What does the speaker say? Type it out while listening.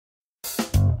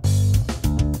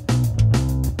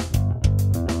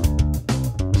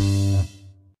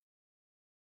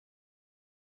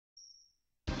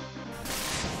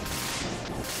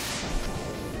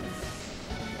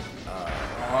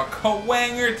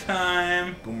Kuwanger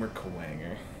time! Boomer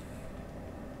Kuwanger.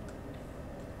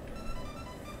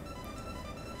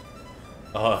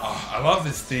 Oh, I love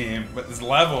this theme, but this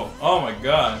level, oh my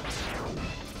god.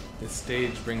 This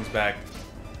stage brings back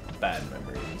bad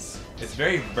memories. It's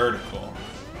very vertical.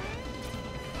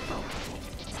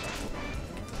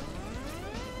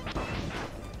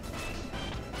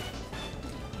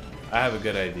 I have a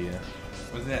good idea.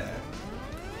 What's that?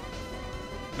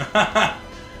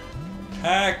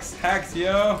 Hacks,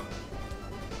 yo!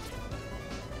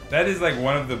 That is like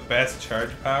one of the best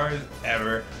charge powers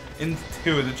ever. In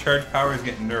 2, the charge powers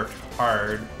get nerfed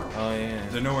hard. Oh yeah.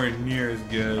 They're nowhere near as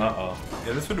good. Uh-oh.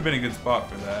 Yeah, this would have been a good spot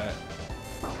for that.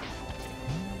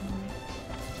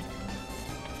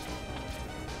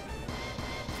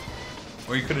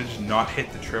 Or you could have just not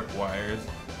hit the tripwires.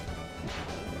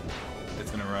 It's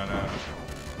gonna run out.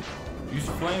 Use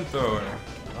flamethrower.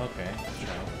 Okay,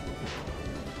 try.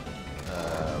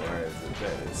 Where is it?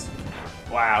 There it is.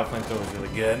 Wow, flamethrower's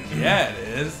really good. Yeah, it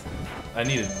is. I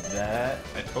needed that.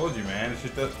 I told you, man. It's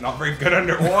just not very good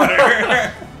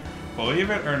underwater. Believe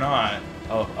it or not.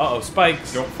 Oh, uh-oh,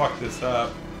 spikes. Don't fuck this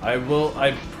up. I will,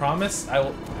 I promise, I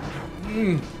will...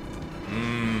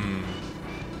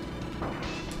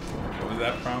 What was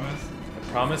that promise?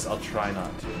 I promise I'll try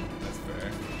not to. That's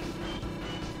fair.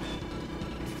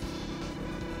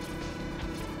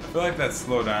 I feel like that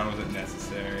slowdown wasn't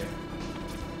necessary,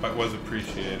 but was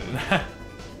appreciated.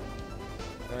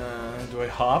 Do I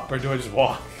hop or do I just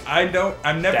walk? I'm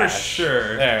never Dash.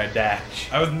 sure. There, a dash.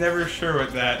 I was never sure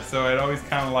with that, so I'd always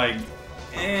kind of like,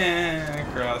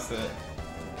 cross it.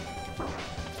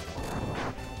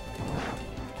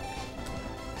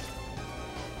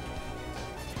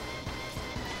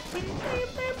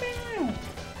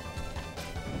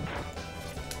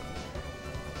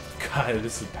 God,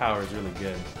 this power is really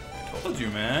good. I told you,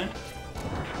 man.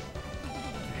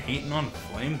 Hating on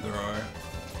flamethrower.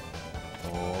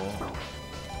 Oh.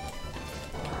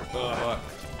 Fuck.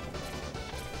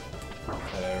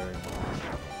 Whatever.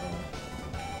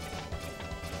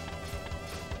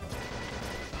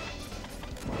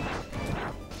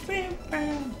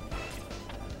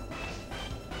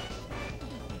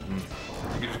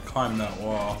 You can just climb that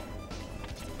wall.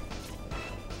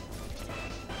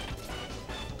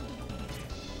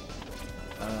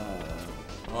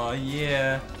 Oh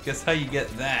yeah. Guess how you get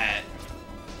that?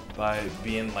 By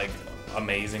being like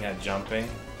amazing at jumping.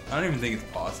 I don't even think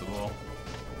it's possible.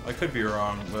 I could be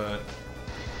wrong, but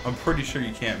I'm pretty sure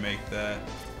you can't make that.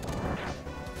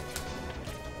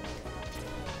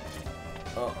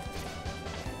 Oh.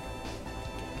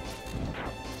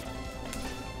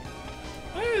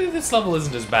 This level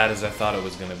isn't as bad as I thought it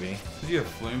was gonna be. Because you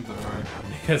have flamethrower.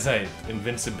 Because I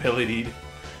invincibilitied.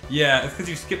 Yeah, it's because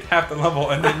you skipped half the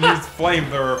level and then used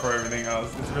flamethrower for everything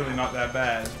else. It's really not that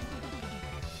bad.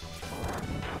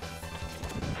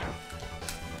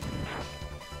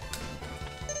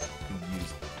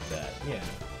 Use that,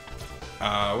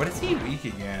 yeah. What is he weak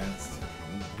against?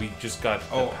 We just got.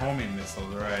 Oh, homing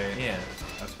missiles, right? Yeah.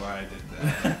 That's why I did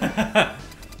that.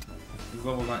 This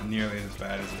level's not nearly as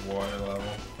bad as the water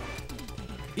level.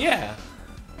 Yeah.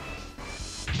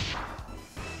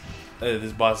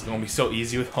 This boss is gonna be so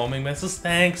easy with homing missiles.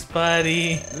 Thanks,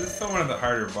 buddy. This is still one of the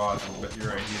harder bosses, but you're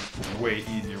right, he's way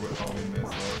easier with homing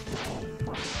missiles.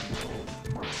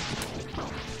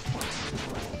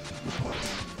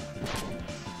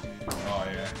 Oh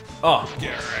yeah. Oh.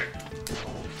 Get wrecked.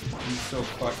 He's so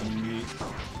fucking weak.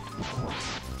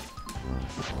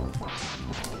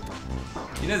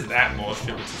 He does that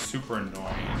bullshit, which is super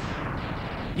annoying.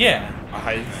 Yeah.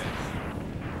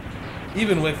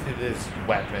 Even with his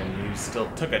weapon, he still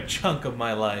took a chunk of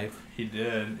my life. He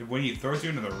did. When he throws you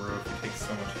into the roof, he takes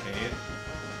so much hate.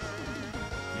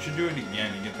 You should do it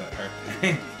again and get that heart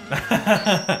thing.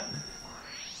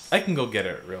 I can go get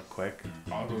it real quick.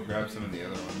 I'll go grab some of the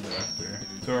other ones after.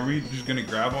 So are we just gonna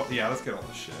grab all? Yeah, let's get all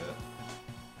the shit.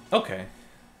 Okay.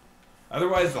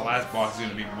 Otherwise, the last boss is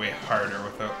gonna be way harder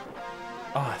without.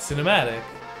 Ah, cinematic.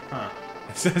 Huh.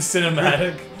 It's a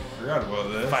cinematic. Forgot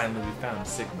about this. Finally, we found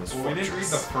Sigma's Well, we didn't read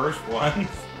the fortress. first one.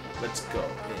 Let's go.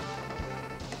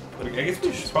 I guess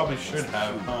we probably should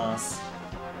have, huh?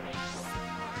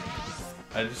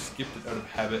 I just skipped it out of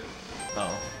habit.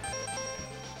 Oh.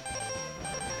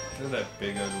 Look at that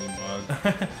big ugly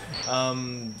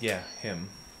mug. Yeah, him.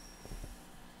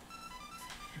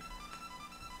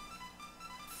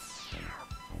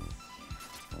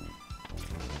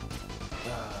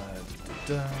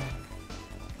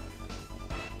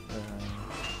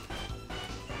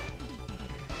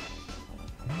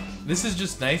 This is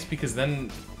just nice because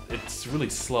then it's really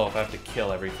slow if I have to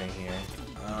kill everything here.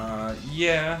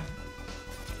 Yeah.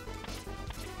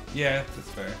 Yeah, that's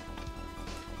fair.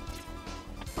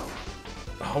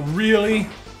 Oh, really?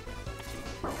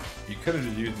 You could have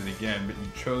just used it again, but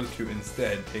you chose to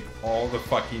instead take all the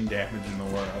fucking damage in the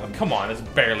world. Come on, it's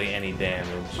barely any damage.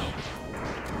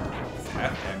 It's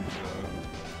half damage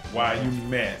though. Wow, you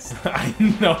missed. I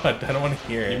know it. I don't want to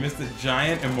hear it. You missed a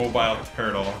giant immobile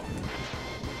turtle.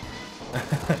 I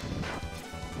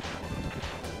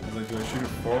was like, do I shoot it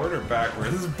forward or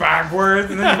backwards? This is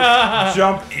backwards, and then you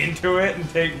jump into it and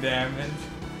take damage.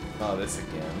 Oh, this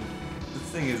again. This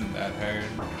thing isn't that hard.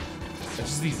 It's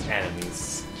just these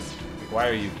enemies. Like, why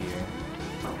are you here?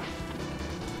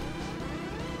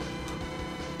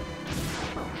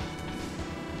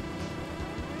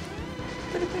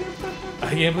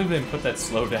 I can't believe they put that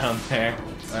slow down there.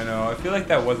 I know, I feel like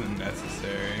that wasn't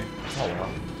necessary. Oh well.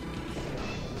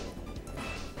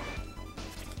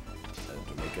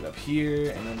 To make it up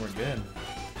here, and then we're good.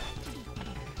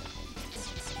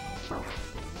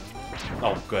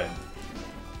 Oh, good.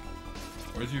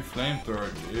 Where's your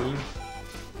flamethrower, dude?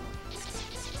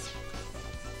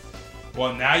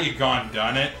 Well, now you gone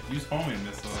done it. Use homing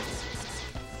missiles.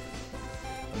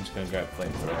 I'm just gonna grab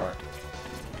flamethrower.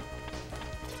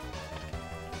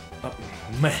 Oh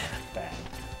man, bad.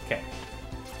 Okay.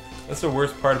 That's the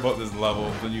worst part about this level,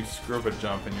 is when you screw up a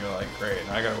jump and you're like, great, and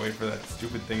I gotta wait for that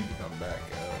stupid thing to come back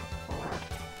out.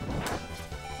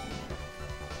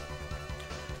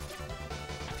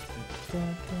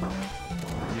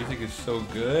 The music is so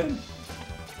good.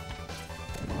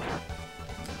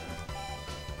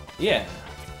 Yeah.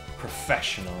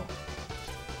 Professional.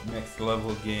 Next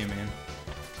level gaming.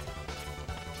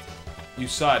 You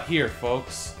saw it here,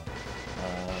 folks.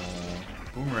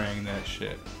 Boomerang that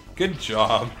shit. Good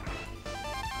job.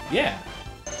 Yeah.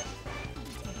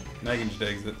 Now you can just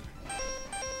exit.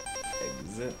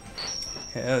 Exit.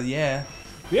 Hell yeah.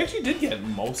 We actually did get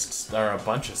most, or a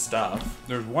bunch of stuff.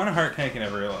 There's one heart tank in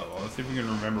every level. Let's see if we can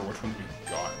remember which ones we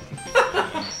got.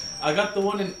 I got the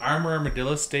one in Armor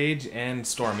Armadillo stage and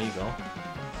Storm Eagle.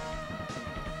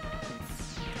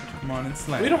 Come on and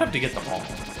slam. We don't have to get them all.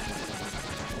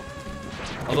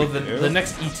 Although the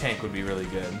next E-Tank would be really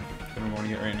good. That's what I'm going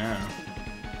to get right now.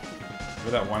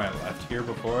 Remember that one I left here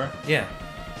before? Yeah.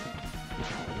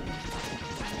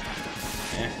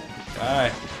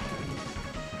 Die.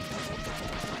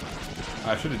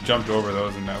 I should have jumped over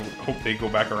those and I hope they go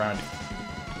back around you.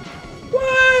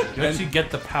 What? You actually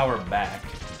get the power back.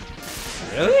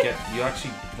 Really? You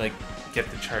actually, like,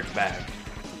 get the charge back.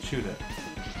 Shoot it.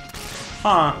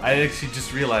 Huh. I actually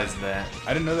just realized that.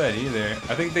 I didn't know that either.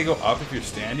 I think they go up if you're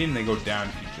standing and they go down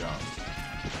if you jump.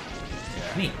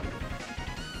 Yeah. Neat.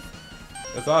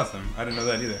 That's awesome. I didn't know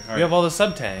that either. We have all the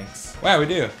sub-tanks. Wow, we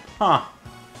do. Huh.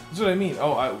 That's what I mean.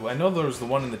 Oh, I know there was the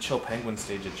one in the Chill Penguin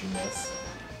stage that you missed.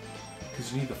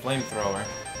 Because you need the flamethrower.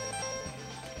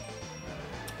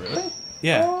 Really?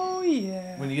 Yeah. Oh,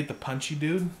 yeah. When you get the punchy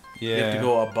dude, Yeah. you have to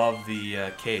go above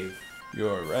the cave.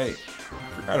 You're right.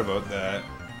 Forgot about that.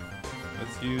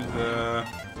 Let's use,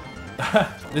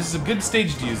 This is a good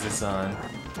stage to use this on.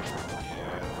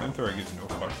 Yeah, flamethrower gives no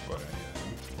fucks about anything.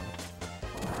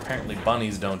 Apparently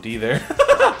bunnies don't either.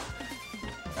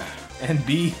 And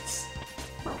bees.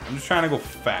 I'm just trying to go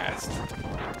fast.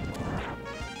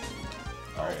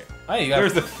 Alright. Oh, you got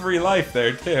There's a free life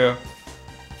there, too.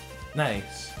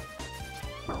 Nice.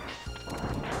 Oh.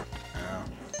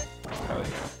 Hell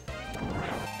yeah.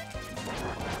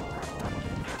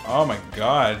 Oh my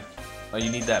god. Oh, you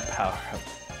need that power up.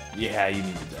 Yeah, you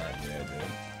needed that. Yeah,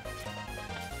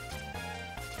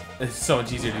 dude. It's so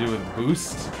much easier to do with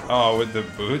boost. Oh, with the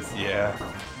boots? Yeah.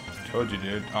 Told you,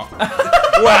 dude. Oh.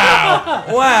 Wow!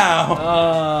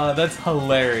 Wow! That's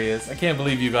hilarious. I can't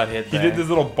believe you got hit He there. did this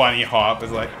little bunny hop.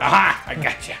 It's like, aha! I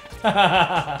gotcha!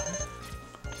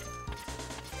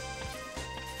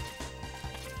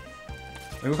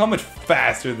 Like, look how much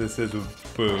faster this is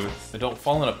with boots. Don't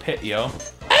fall in a pit, yo.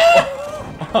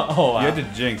 Oh, wow. You had to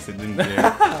jinx it, didn't you?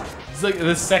 It's like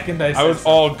the second I said I was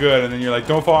all good, and then you're like,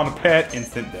 don't fall in a pit,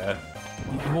 instant death.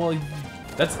 Well,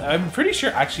 I'm pretty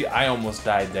sure actually I almost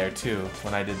died there too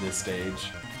when I did this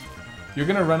stage. You're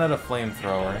gonna run out of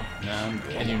flamethrower. No, I'm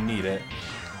good. And you need it.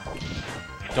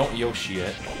 Don't Yoshi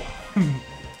it.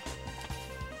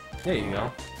 There you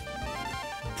go.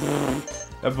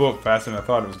 That blew up faster than I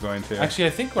thought it was going to. Actually,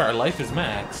 I think our life is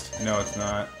maxed. No, it's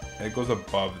not. It goes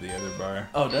above the other bar.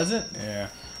 Oh, does it? Yeah,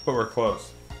 but we're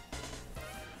close.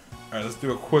 Alright, let's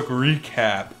do a quick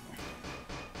recap.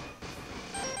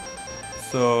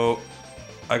 So,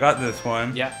 I got this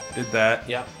one. Yeah. Did that.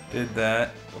 Yeah. Did that.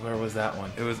 Where was that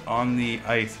one? It was on the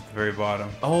ice at the very bottom.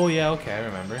 Oh, yeah, okay, I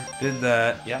remember. Did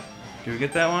that. Yeah. Did we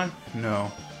get that one?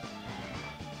 No.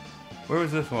 Where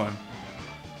was this one?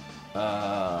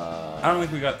 I don't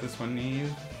think we got this one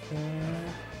either.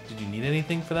 Did you need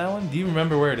anything for that one? Do you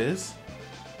remember where it is?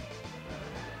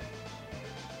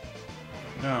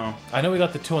 No. I know we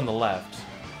got the 2 on the left.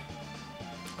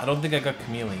 I don't think I got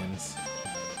chameleons.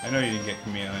 I know you didn't get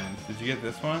chameleons. Did you get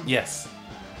this one? Yes.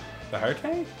 The heart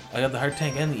tank? I got the heart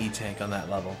tank and the E-tank on that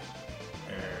level.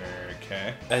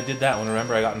 Okay. I did that one.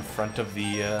 Remember, I got in front of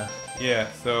the... Yeah,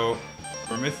 so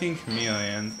we're missing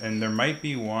chameleons, and there might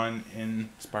be one in...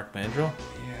 Spark Mandrill?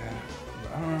 Yeah,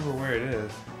 I don't remember where it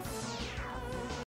is.